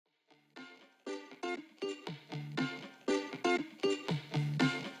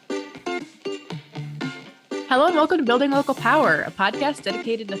Hello and welcome to Building Local Power, a podcast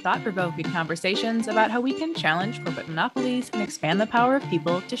dedicated to thought-provoking conversations about how we can challenge corporate monopolies and expand the power of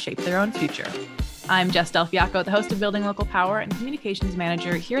people to shape their own future. I'm Jess Delfiaco, the host of Building Local Power and Communications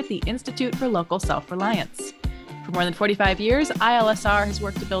Manager here at the Institute for Local Self-Reliance. For more than 45 years, ILSR has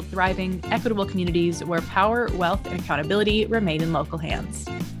worked to build thriving, equitable communities where power, wealth, and accountability remain in local hands.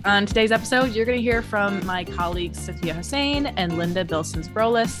 On today's episode, you're going to hear from my colleagues Sophia Hussain and Linda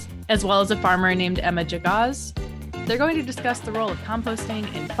Bilsons-Brolis, as well as a farmer named Emma Jagaz. They're going to discuss the role of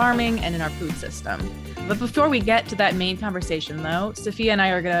composting in farming and in our food system. But before we get to that main conversation, though, Sophia and I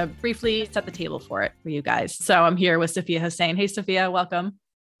are going to briefly set the table for it for you guys. So I'm here with Sophia Hussain. Hey, Sophia, welcome.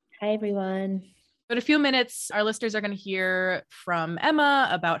 Hi, everyone. In a few minutes, our listeners are going to hear from Emma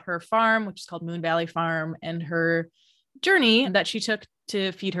about her farm, which is called Moon Valley Farm, and her journey that she took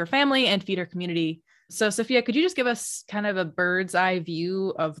to feed her family and feed her community. So, Sophia, could you just give us kind of a bird's eye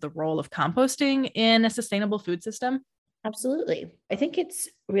view of the role of composting in a sustainable food system? Absolutely. I think it's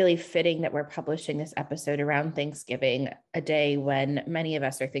really fitting that we're publishing this episode around Thanksgiving, a day when many of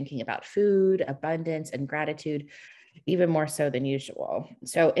us are thinking about food, abundance, and gratitude, even more so than usual.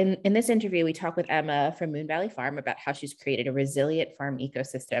 So in this interview, we talk with Emma from Moon Valley Farm about how she's created a resilient farm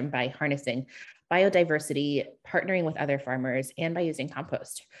ecosystem by harnessing biodiversity, partnering with other farmers, and by using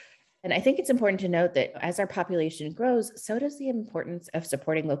compost. And I think it's important to note that as our population grows, so does the importance of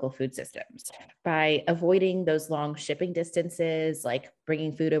supporting local food systems. By avoiding those long shipping distances, like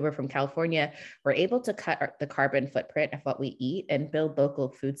bringing food over from California, we're able to cut the carbon footprint of what we eat and build local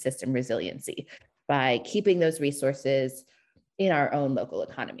food system resiliency by keeping those resources in our own local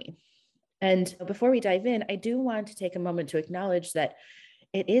economy. And before we dive in, I do want to take a moment to acknowledge that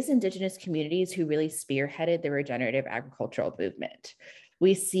it is Indigenous communities who really spearheaded the regenerative agricultural movement.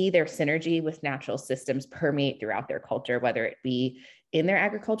 We see their synergy with natural systems permeate throughout their culture, whether it be in their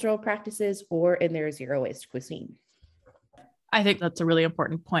agricultural practices or in their zero waste cuisine. I think that's a really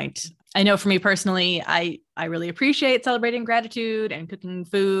important point. I know for me personally, I really appreciate celebrating gratitude and cooking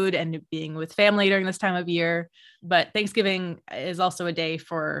food and being with family during this time of year. But Thanksgiving is also a day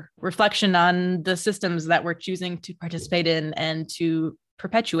for reflection on the systems that we're choosing to participate in and to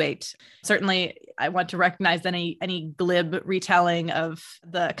perpetuate. Certainly, I want to recognize that any glib retelling of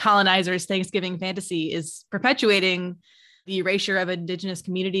the colonizers' Thanksgiving fantasy is perpetuating the erasure of Indigenous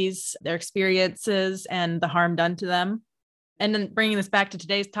communities, their experiences, and the harm done to them. And then bringing this back to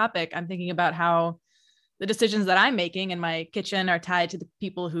today's topic, I'm thinking about how the decisions that I'm making in my kitchen are tied to the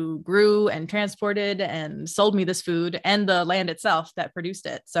people who grew and transported and sold me this food and the land itself that produced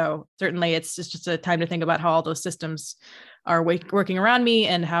it. So certainly it's just a time to think about how all those systems are working around me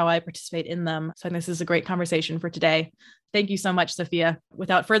and how I participate in them. So I think this is a great conversation for today. Thank you so much, Sophia.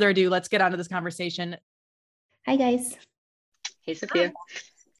 Without further ado, let's get on to this conversation. Hi, guys. Hey, Sophia.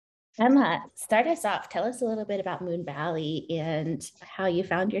 Emma, start us off. Tell us a little bit about Moon Valley and how you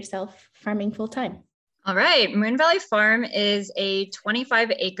found yourself farming full-time. All right. Moon Valley Farm is a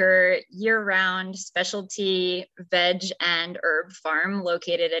 25-acre year-round specialty veg and herb farm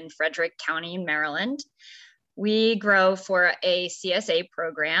located in Frederick County, Maryland. We grow for a CSA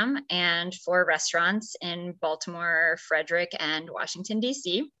program and for restaurants in Baltimore, Frederick, and Washington,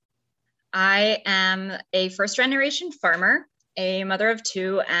 D.C. I am a first-generation farmer, a mother of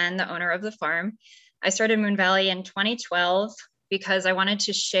two, and the owner of the farm. I started Moon Valley in 2012 because I wanted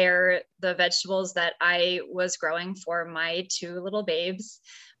to share the vegetables that I was growing for my two little babes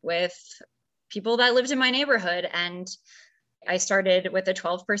with people that lived in my neighborhood. And I started with a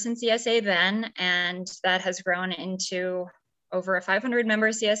 12-person CSA then, and that has grown into over a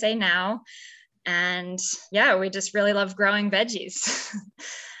 500-member CSA now. And yeah, we just really love growing veggies.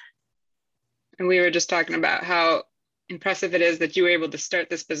 And we were just talking about how impressive it is that you were able to start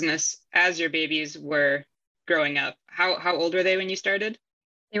this business as your babies were growing up. How old were they when you started?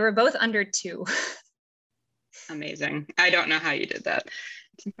 They were both under 2. Amazing. I don't know how you did that.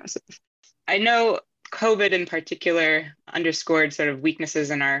 It's impressive. I know COVID in particular underscored sort of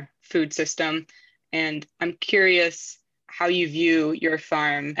weaknesses in our food system. And I'm curious how you view your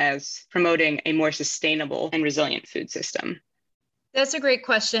farm as promoting a more sustainable and resilient food system. That's a great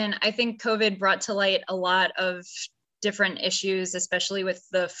question. I think COVID brought to light a lot of different issues, especially with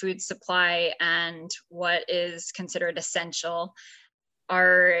the food supply and what is considered essential.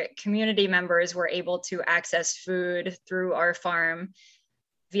 Our community members were able to access food through our farm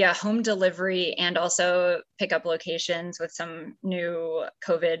via home delivery and also pickup locations with some new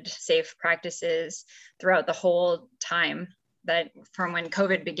COVID safe practices throughout the whole time, that from when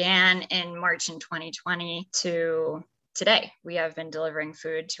COVID began in March in 2020 to today. We have been delivering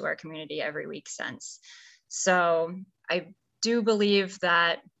food to our community every week since. So I do believe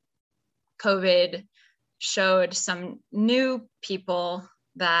that COVID showed some new people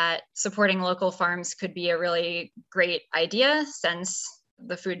that supporting local farms could be a really great idea since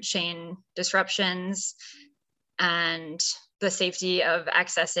the food chain disruptions and the safety of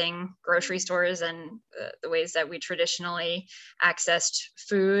accessing grocery stores and the ways that we traditionally accessed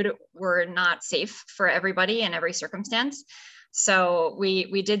food were not safe for everybody in every circumstance. So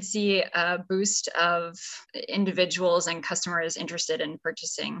we did see a boost of individuals and customers interested in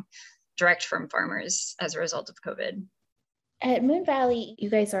purchasing direct from farmers as a result of COVID. At Moon Valley, you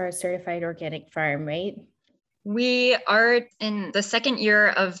guys are a certified organic farm, right? We are in the second year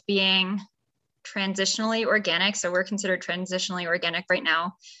of being transitionally organic. So we're considered transitionally organic right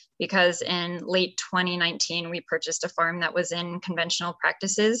now because in late 2019, we purchased a farm that was in conventional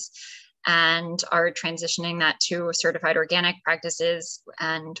practices and are transitioning that to certified organic practices.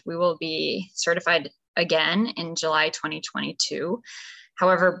 And we will be certified again in July 2022.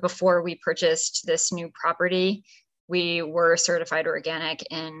 However, before we purchased this new property, we were certified organic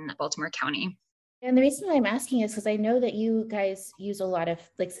in Baltimore County. And the reason why I'm asking is because I know that you guys use a lot of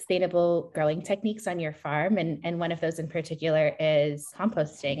like sustainable growing techniques on your farm. And one of those in particular is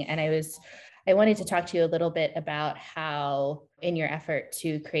composting. And I wanted to talk to you a little bit about how in your effort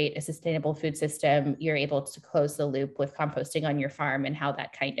to create a sustainable food system, you're able to close the loop with composting on your farm and how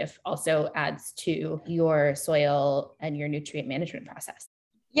that kind of also adds to your soil and your nutrient management process.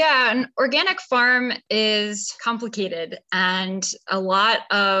 Yeah, an organic farm is complicated, and a lot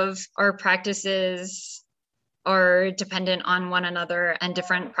of our practices are dependent on one another and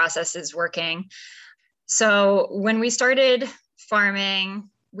different processes working. So when we started farming,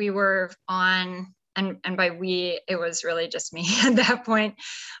 we were on, and by we, it was really just me at that point,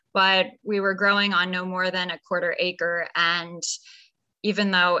 but we were growing on no more than a quarter acre. And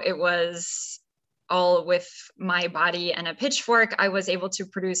even though it was all with my body and a pitchfork, I was able to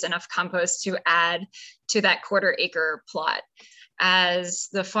produce enough compost to add to that quarter acre plot. As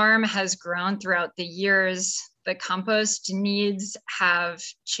the farm has grown throughout the years, the compost needs have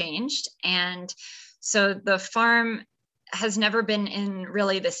changed. And so the farm has never been in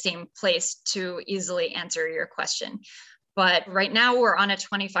really the same place to easily answer your question. But right now we're on a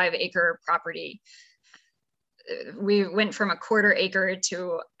 25-acre property. We went from a quarter acre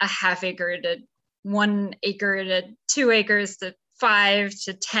to a half acre to 1 acre to 2 acres to 5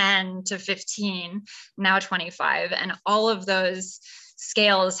 to 10 to 15, now 25. And all of those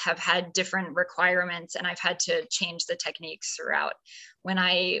scales have had different requirements, and I've had to change the techniques throughout. When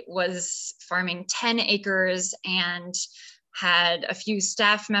I was farming 10 acres and had a few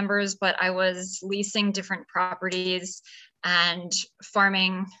staff members, but I was leasing different properties and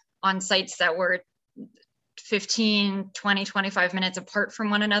farming on sites that were 15, 20, 25 minutes apart from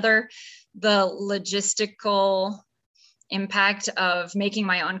one another, the logistical impact of making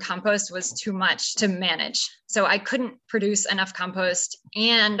my own compost was too much to manage. So I couldn't produce enough compost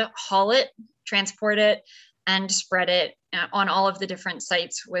and haul it, transport it, and spread it on all of the different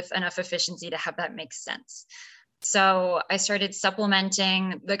sites with enough efficiency to have that make sense. So I started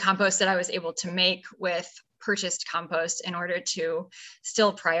supplementing the compost that I was able to make with purchased compost in order to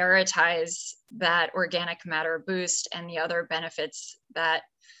still prioritize that organic matter boost and the other benefits that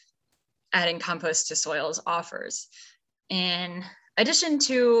adding compost to soils offers. In addition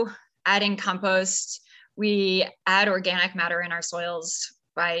to adding compost, we add organic matter in our soils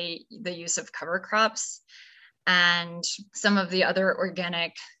by the use of cover crops. And some of the other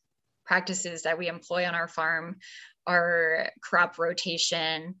organic practices that we employ on our farm are crop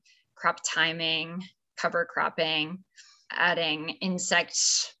rotation, crop timing, cover cropping, adding insect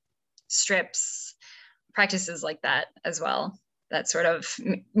strips, practices like that as well, that sort of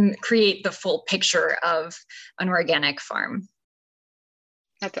create the full picture of an organic farm.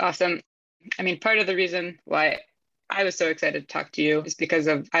 That's awesome. I mean, part of the reason why I was so excited to talk to you is because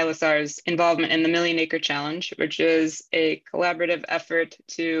of ILSR's involvement in the Million Acre Challenge, which is a collaborative effort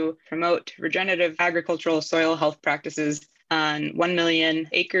to promote regenerative agricultural soil health practices on 1 million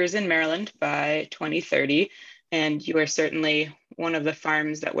acres in Maryland by 2030. And you are certainly one of the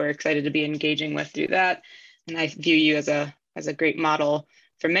farms that we're excited to be engaging with through that. And I view you as a great model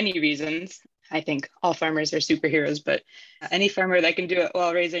for many reasons. I think all farmers are superheroes, but any farmer that can do it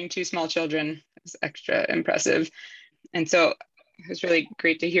while raising 2 small children is extra impressive. And so it was really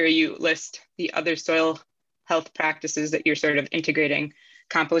great to hear you list the other soil health practices that you're sort of integrating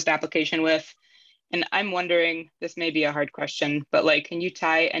compost application with. And I'm wondering, this may be a hard question, but like, can you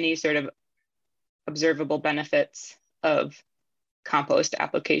tie any sort of observable benefits of compost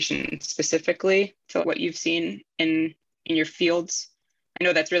application specifically to what you've seen in your fields? I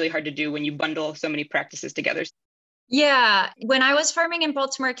know that's really hard to do when you bundle so many practices together. Yeah, when I was farming in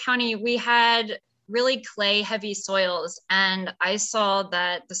Baltimore County, we had really clay heavy soils. And I saw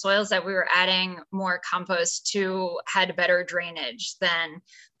that the soils that we were adding more compost to had better drainage than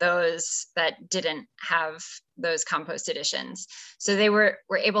those that didn't have those compost additions. So they were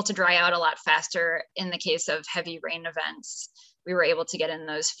able to dry out a lot faster. In the case of heavy rain events, we were able to get in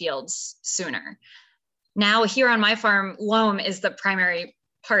those fields sooner. Now here on my farm, loam is the primary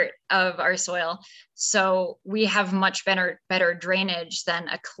part of our soil. So we have much better drainage than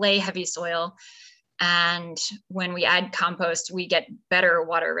a clay heavy soil. And when we add compost, we get better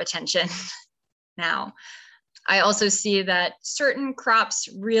water retention now. I also see that certain crops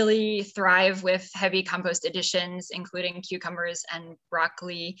really thrive with heavy compost additions, including cucumbers and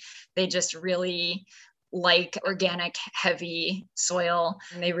broccoli. They just really like organic heavy soil,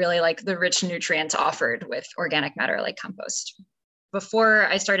 and they really like the rich nutrients offered with organic matter like compost. Before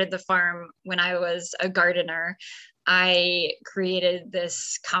I started the farm, when I was a gardener, I created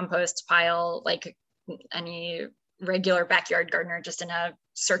this compost pile like any regular backyard gardener, just in a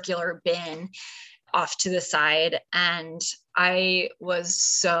circular bin off to the side. And I was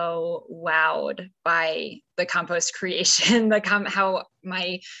so wowed by the compost creation, how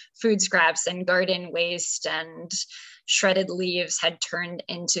my food scraps and garden waste and shredded leaves had turned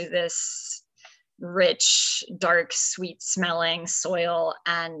into this rich, dark, sweet smelling soil.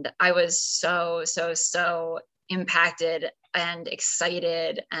 And I was so impacted and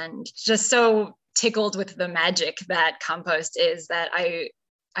excited and just so tickled with the magic that compost is, that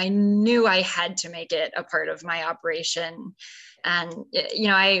I knew I had to make it a part of my operation. And,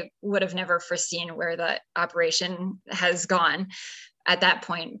 I would have never foreseen where the operation has gone at that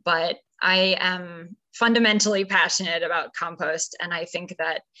point, but I am fundamentally passionate about compost. And I think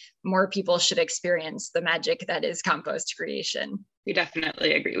that more people should experience the magic that is compost creation. We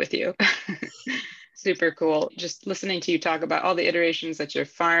definitely agree with you. Super cool. Just listening to you talk about all the iterations that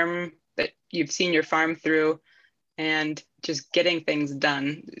you've seen your farm through, and just getting things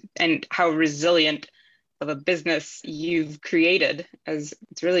done, and how resilient of a business you've created, as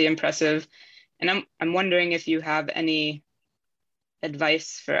it's really impressive. And I'm wondering if you have any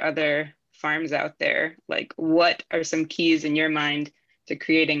advice for other farms out there. Like, what are some keys in your mind to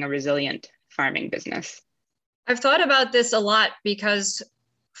creating a resilient farming business? I've thought about this a lot because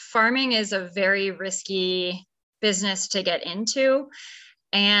farming is a very risky business to get into.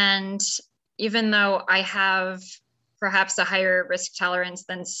 And even though I have perhaps a higher risk tolerance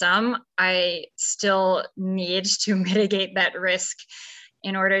than some, I still need to mitigate that risk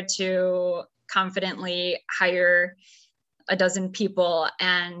in order to confidently hire a dozen people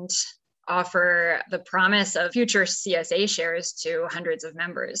and offer the promise of future CSA shares to hundreds of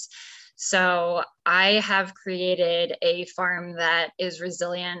members. So I have created a farm that is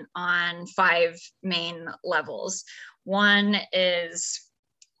resilient on 5 main levels. One is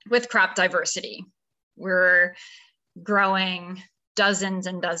with crop diversity. We're growing dozens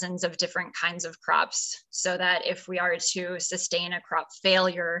and dozens of different kinds of crops so that if we are to sustain a crop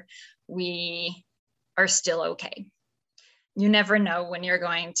failure, we are still okay. You never know when you're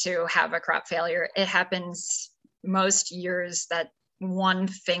going to have a crop failure. It happens most years that one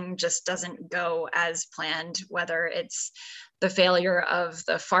thing just doesn't go as planned, whether it's the failure of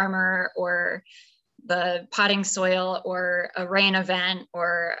the farmer or the potting soil or a rain event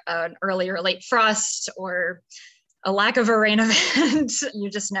or an early or late frost or a lack of a rain event. You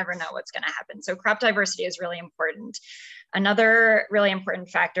just never know what's going to happen. So crop diversity is really important. Another really important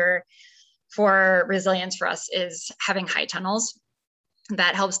factor for resilience for us is having high tunnels.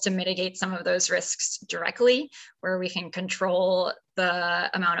 That helps to mitigate some of those risks directly, where we can control the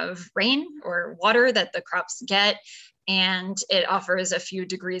amount of rain or water that the crops get, and it offers a few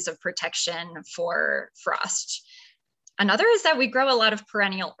degrees of protection for frost. Another is that we grow a lot of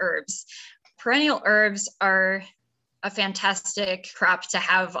perennial herbs. Perennial herbs are a fantastic crop to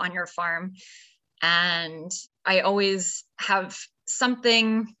have on your farm, and I always have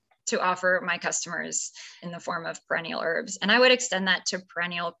something to offer my customers in the form of perennial herbs. And I would extend that to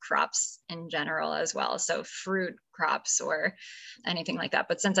perennial crops in general as well. So fruit crops or anything like that.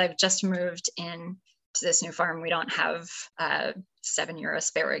 But since I've just moved in to this new farm, we don't have a 7-year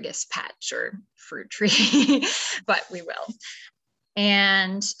asparagus patch or fruit tree, but we will.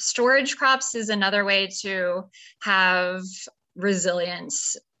 And storage crops is another way to have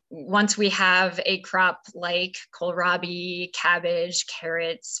resilience. Once we have a crop like kohlrabi, cabbage,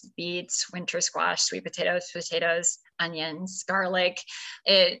 carrots, beets, winter squash, sweet potatoes, onions, garlic,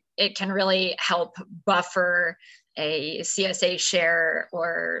 it can really help buffer a CSA share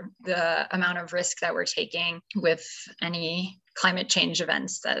or the amount of risk that we're taking with any climate change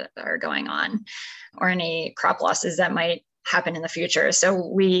events that are going on or any crop losses that might happen in the future. So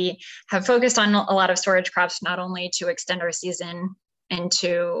we have focused on a lot of storage crops, not only to extend our season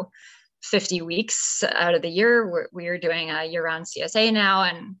into 50 weeks out of the year. We are doing a year-round CSA now,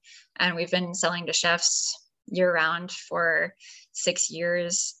 and we've been selling to chefs year-round for 6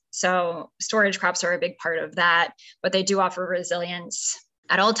 years. So storage crops are a big part of that, but they do offer resilience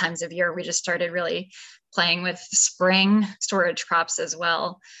at all times of year. We just started really playing with spring storage crops as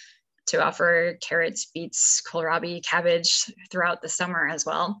well, to offer carrots, beets, kohlrabi, cabbage throughout the summer as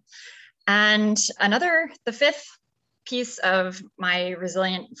well. And the fifth piece of my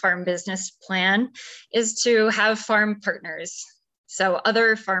resilient farm business plan is to have farm partners. So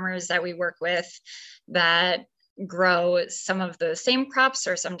other farmers that we work with that grow some of the same crops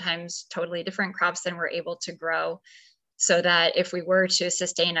or sometimes totally different crops than we're able to grow, so that if we were to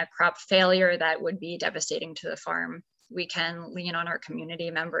sustain a crop failure that would be devastating to the farm, we can lean on our community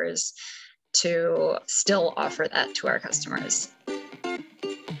members to still offer that to our customers.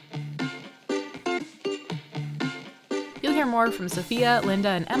 You'll hear more from Sophia, Linda,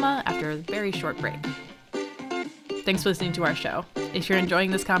 and Emma after a very short break. Thanks for listening to our show. If you're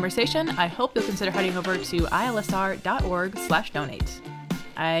enjoying this conversation, I hope you'll consider heading over to ilsr.org/donate.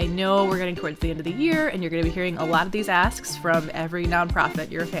 I know we're getting towards the end of the year and you're going to be hearing a lot of these asks from every nonprofit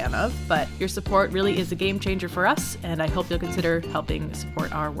you're a fan of, but your support really is a game changer for us, and I hope you'll consider helping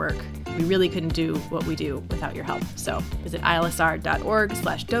support our work. We really couldn't do what we do without your help. So visit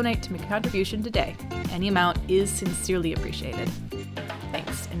ilsr.org/donate to make a contribution today. Any amount is sincerely appreciated.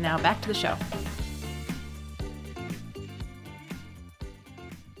 Thanks. And now back to the show.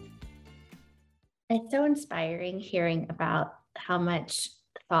 It's so inspiring hearing about how much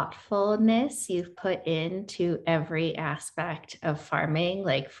thoughtfulness you've put into every aspect of farming,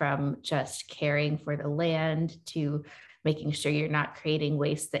 like from just caring for the land to making sure you're not creating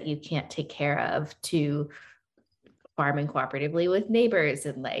waste that you can't take care of, to farming cooperatively with neighbors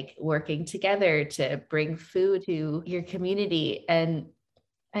and like working together to bring food to your community. And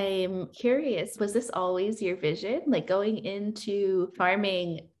I'm curious, was this always your vision? Like going into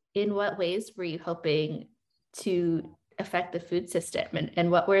farming, in what ways were you hoping to affect the food system, and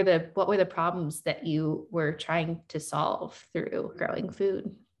what were the problems that you were trying to solve through growing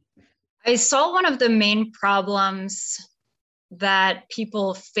food? I saw one of the main problems that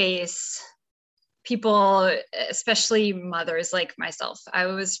people face, especially mothers like myself. I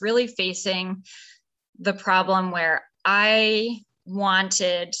was really facing the problem where I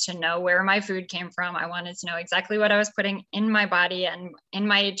wanted to know where my food came from. I wanted to know exactly what I was putting in my body and in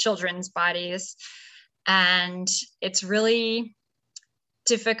my children's bodies. And it's really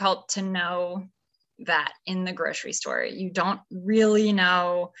difficult to know that in the grocery store. You don't really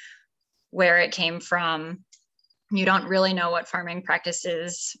know where it came from. You don't really know what farming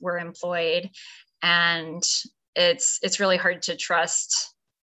practices were employed. And it's really hard to trust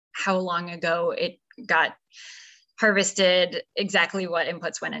how long ago it got harvested, exactly what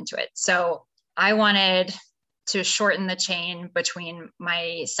inputs went into it. So I wanted to shorten the chain between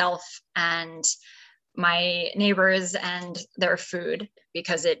myself and my neighbors and their food,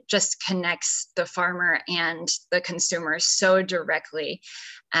 because it just connects the farmer and the consumer so directly.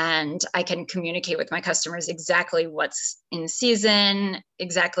 And I can communicate with my customers exactly what's in season,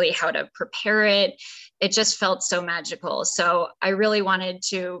 exactly how to prepare it. It just felt so magical. So I really wanted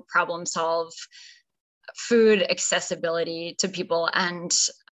to problem solve food accessibility to people. And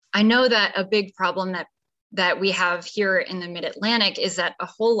I know that a big problem that we have here in the Mid-Atlantic is that a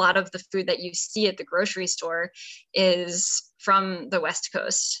whole lot of the food that you see at the grocery store is from the West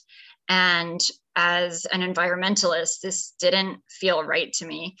Coast. And as an environmentalist, this didn't feel right to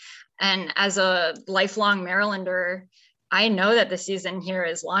me. And as a lifelong Marylander, I know that the season here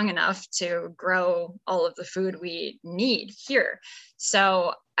is long enough to grow all of the food we need here.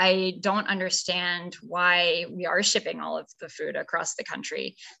 So I don't understand why we are shipping all of the food across the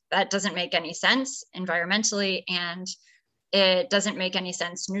country. That doesn't make any sense environmentally, and it doesn't make any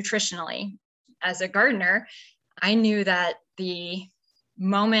sense nutritionally. As a gardener, I knew that the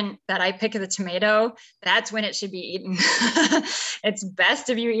moment that I pick the tomato, that's when it should be eaten. It's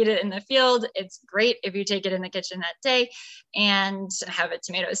best if you eat it in the field. It's great if you take it in the kitchen that day and have a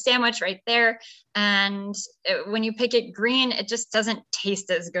tomato sandwich right there. And when you pick it green, it just doesn't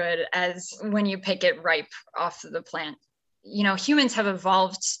taste as good as when you pick it ripe off the plant. You know, humans have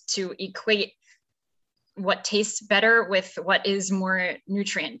evolved to equate what tastes better with what is more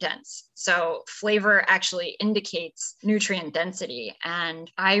nutrient dense. So flavor actually indicates nutrient density. And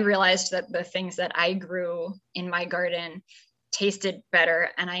I realized that the things that I grew in my garden tasted better.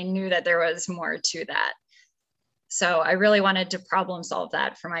 And I knew that there was more to that. So I really wanted to problem solve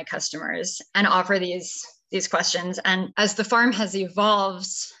that for my customers and offer these these questions. And as the farm has evolved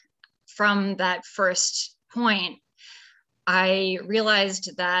from that first point, I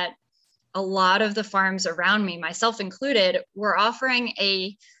realized that a lot of the farms around me, myself included, were offering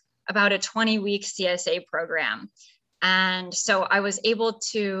about a 20-week CSA program. And so I was able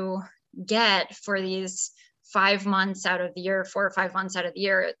to get, for these 5 months out of the year, 4 or 5 months out of the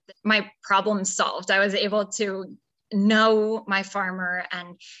year, my problem solved. I was able to know my farmer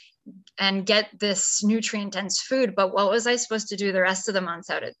and get this nutrient dense food, but what was I supposed to do the rest of the months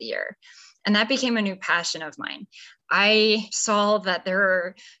out of the year? And that became a new passion of mine. I saw that there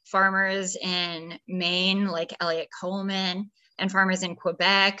are farmers in Maine, like Elliot Coleman, and farmers in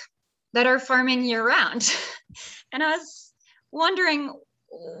Quebec that are farming year round. And I was wondering,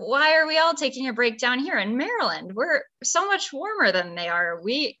 why are we all taking a break down here in Maryland? We're so much warmer than they are.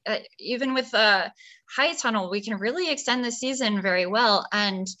 We, even with a high tunnel, we can really extend the season very well.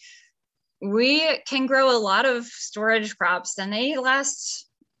 And we can grow a lot of storage crops and they last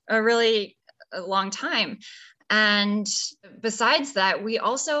a really long time. And besides that, we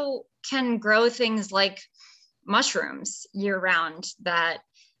also can grow things like mushrooms year round that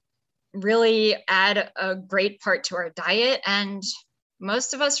really add a great part to our diet. And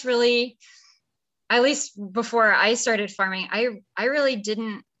most of us really, at least before I started farming, I really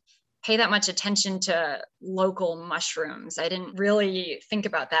didn't pay that much attention to local mushrooms. I didn't really think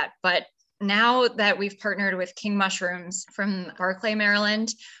about that. But now that we've partnered with King Mushrooms from Barclay, Maryland,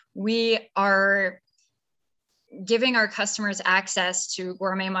 we are giving our customers access to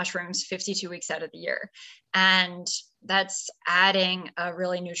gourmet mushrooms 52 weeks out of the year. And that's adding a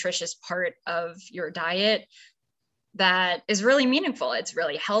really nutritious part of your diet that is really meaningful. It's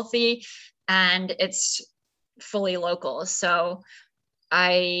really healthy and it's fully local. So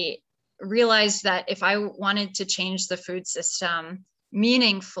I realized that if I wanted to change the food system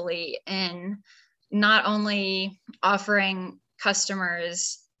meaningfully in not only offering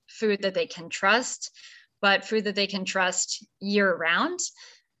customers food that they can trust, but food that they can trust year round.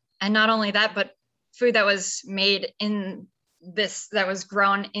 And not only that, but food that was made in this, that was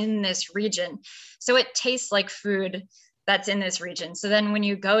grown in this region. So it tastes like food that's in this region. So then when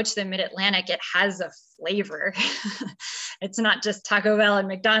you go to the Mid-Atlantic, it has a flavor. It's not just Taco Bell and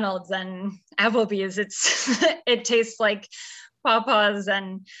McDonald's and Applebee's. It tastes like pawpaws,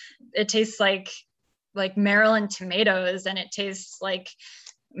 and it tastes like Maryland tomatoes, and it tastes like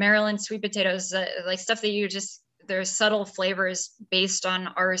Maryland sweet potatoes, like stuff that you just, there's subtle flavors based on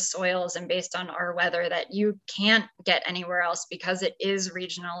our soils and based on our weather that you can't get anywhere else, because it is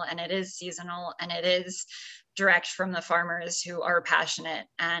regional and it is seasonal and it is direct from the farmers who are passionate.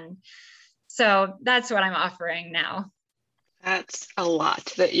 And so that's what I'm offering now. That's a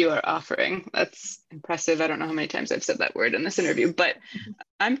lot that you are offering. That's impressive. I don't know how many times I've said that word in this interview, but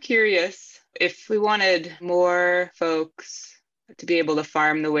I'm curious, if we wanted more folks to be able to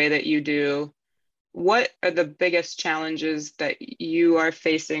farm the way that you do, what are the biggest challenges that you are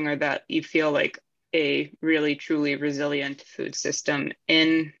facing, or that you feel like a really truly resilient food system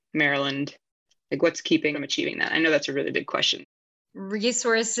in Maryland, like what's keeping them achieving that? I know that's a really big question.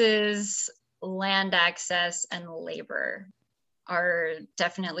 Resources, land access, and labor are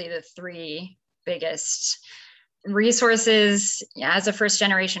definitely the three biggest. Resources, as a first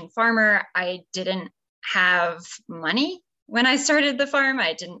generation farmer, I didn't have money when I started the farm.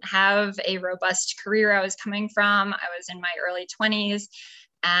 I didn't have a robust career I was coming from. I was in my early 20s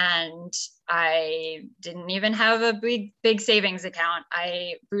and I didn't even have a big savings account.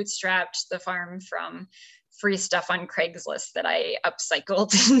 I bootstrapped the farm from free stuff on Craigslist that I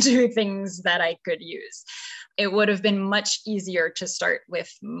upcycled into things that I could use. It would have been much easier to start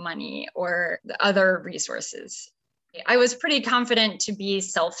with money or the other resources. I was pretty confident to be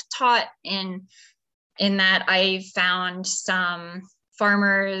self-taught in that I found some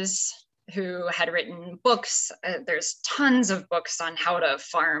farmers who had written books. There's tons of books on how to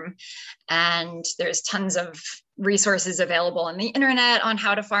farm, and there's tons of resources available on the internet on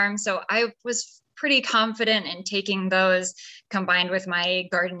how to farm. So I was pretty confident in taking those combined with my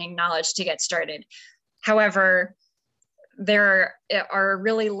gardening knowledge to get started. However, there are a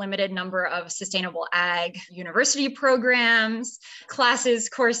really limited number of sustainable ag university programs, classes,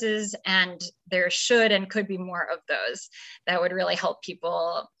 courses, and there should and could be more of those that would really help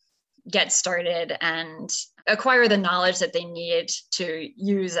people get started and acquire the knowledge that they need to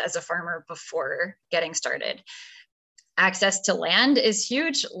use as a farmer before getting started. Access to land is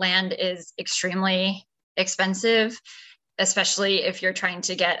huge. Land is extremely expensive, especially if you're trying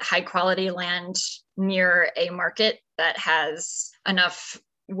to get high quality land near a market that has enough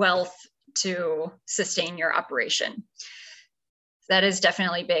wealth to sustain your operation. That is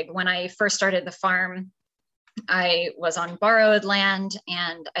definitely big. When I first started the farm, I was on borrowed land,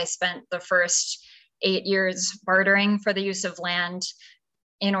 and I spent the first 8 years bartering for the use of land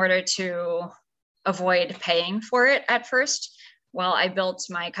in order to avoid paying for it at first, while I built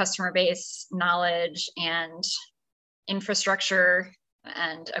my customer base, knowledge, and infrastructure,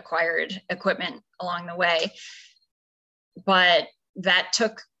 and acquired equipment along the way. But that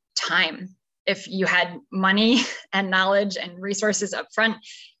took time. If you had money and knowledge and resources up front,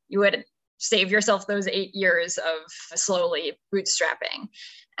 you would save yourself those 8 years of slowly bootstrapping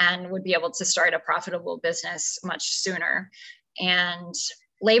and would be able to start a profitable business much sooner. And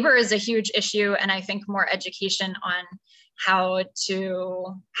labor is a huge issue. And I think more education on how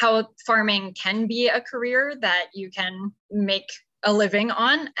farming can be a career that you can make a living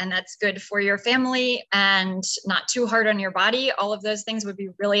on, and that's good for your family and not too hard on your body. All of those things would be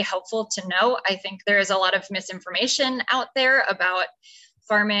really helpful to know. I think there is a lot of misinformation out there about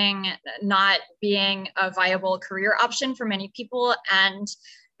farming not being a viable career option for many people, and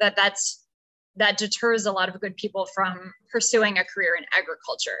that deters a lot of good people from pursuing a career in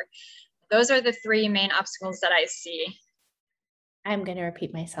agriculture. Those are the three main obstacles that I see. I'm going to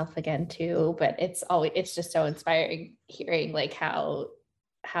repeat myself again too, but it's just so inspiring hearing like how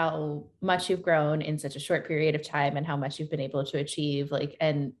much you've grown in such a short period of time and how much you've been able to achieve. Like,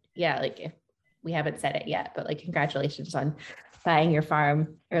 and yeah, like if we haven't said it yet, but like, congratulations on buying your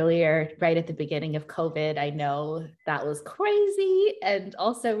farm earlier, right at the beginning of COVID. I know that was crazy and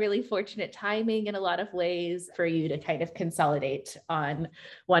also really fortunate timing in a lot of ways for you to kind of consolidate on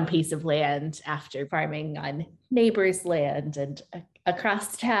one piece of land after farming on neighbors' land and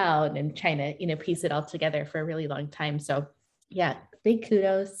across town and trying to, piece it all together for a really long time. So yeah, big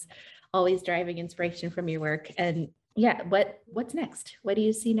kudos, always driving inspiration from your work. And yeah, what's next? What do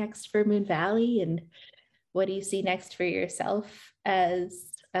you see next for Moon Valley, and what do you see next for yourself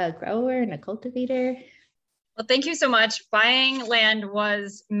as a grower and a cultivator? Well, thank you so much. Buying land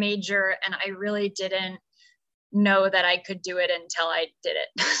was major, and I really didn't know that I could do it until I did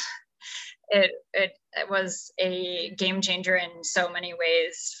it. It was a game changer in so many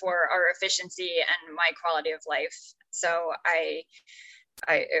ways for our efficiency and my quality of life. So I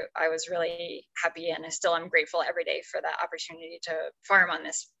was really happy, and I still am grateful every day for the opportunity to farm on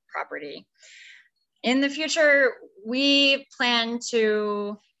this property. In the future, we plan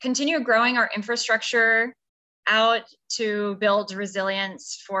to continue growing our infrastructure out to build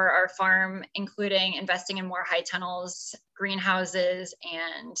resilience for our farm, including investing in more high tunnels, greenhouses,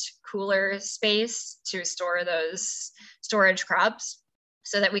 and cooler space to store those storage crops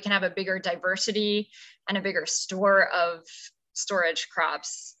so that we can have a bigger diversity and a bigger store of storage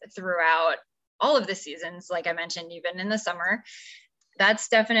crops throughout all of the seasons, like I mentioned, even in the summer. That's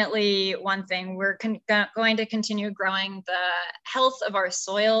definitely one thing. We're going to continue growing the health of our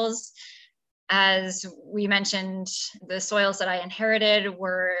soils. As we mentioned, the soils that I inherited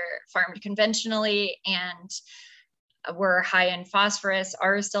were farmed conventionally and were high in phosphorus,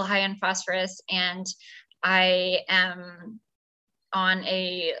 are still high in phosphorus. And I am on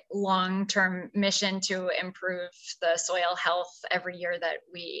a long-term mission to improve the soil health every year that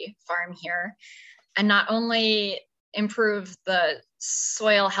we farm here. And not only improve the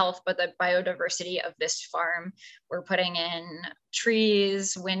soil health, but the biodiversity of this farm. We're putting in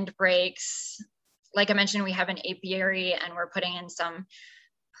trees, windbreaks. Like I mentioned, we have an apiary, and we're putting in some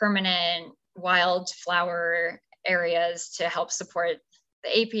permanent wildflower areas to help support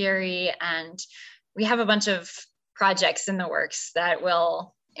the apiary. And we have a bunch of projects in the works that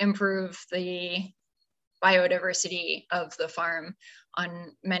will improve the biodiversity of the farm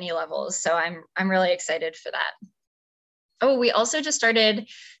on many levels. So I'm really excited for that. Oh, we also just started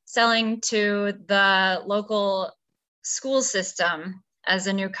selling to the local school system as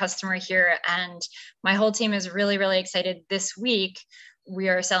a new customer here. And my whole team is really, really excited. This week, we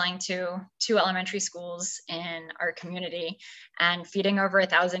are selling to 2 elementary schools in our community and feeding over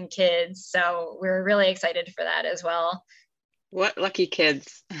 1,000 kids. So we're really excited for that as well. What lucky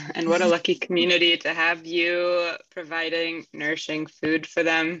kids, and what a lucky community to have you providing nourishing food for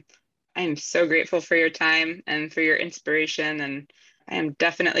them. I am so grateful for your time and for your inspiration, and I am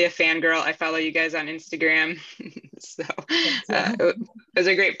definitely a fangirl. I follow you guys on Instagram. So it was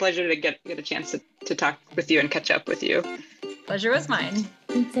a great pleasure to get a chance to talk with you and catch up with you. Pleasure was mine.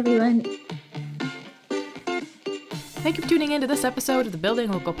 Thanks, everyone. Thank you for tuning into this episode of the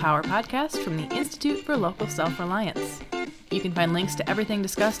Building Local Power podcast from the Institute for Local Self-Reliance. You can find links to everything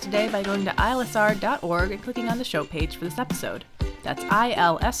discussed today by going to ilsr.org and clicking on the show page for this episode. That's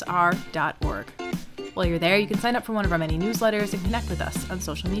ilsr.org. While you're there, you can sign up for one of our many newsletters and connect with us on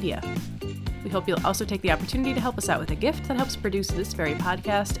social media. We hope you'll also take the opportunity to help us out with a gift that helps produce this very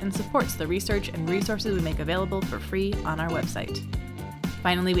podcast and supports the research and resources we make available for free on our website.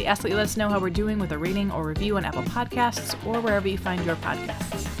 Finally, we ask that you let us know how we're doing with a rating or review on Apple Podcasts or wherever you find your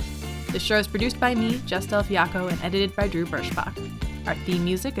podcasts. This show is produced by me, Justel Fiacco, and edited by Drew Birschbach. Our theme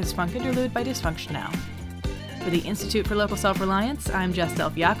music is Funk Interlude by Dysfunctional. For the Institute for Local Self-Reliance, I'm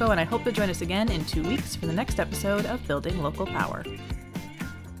Justel Fiacco, and I hope you'll join us again in 2 weeks for the next episode of Building Local Power.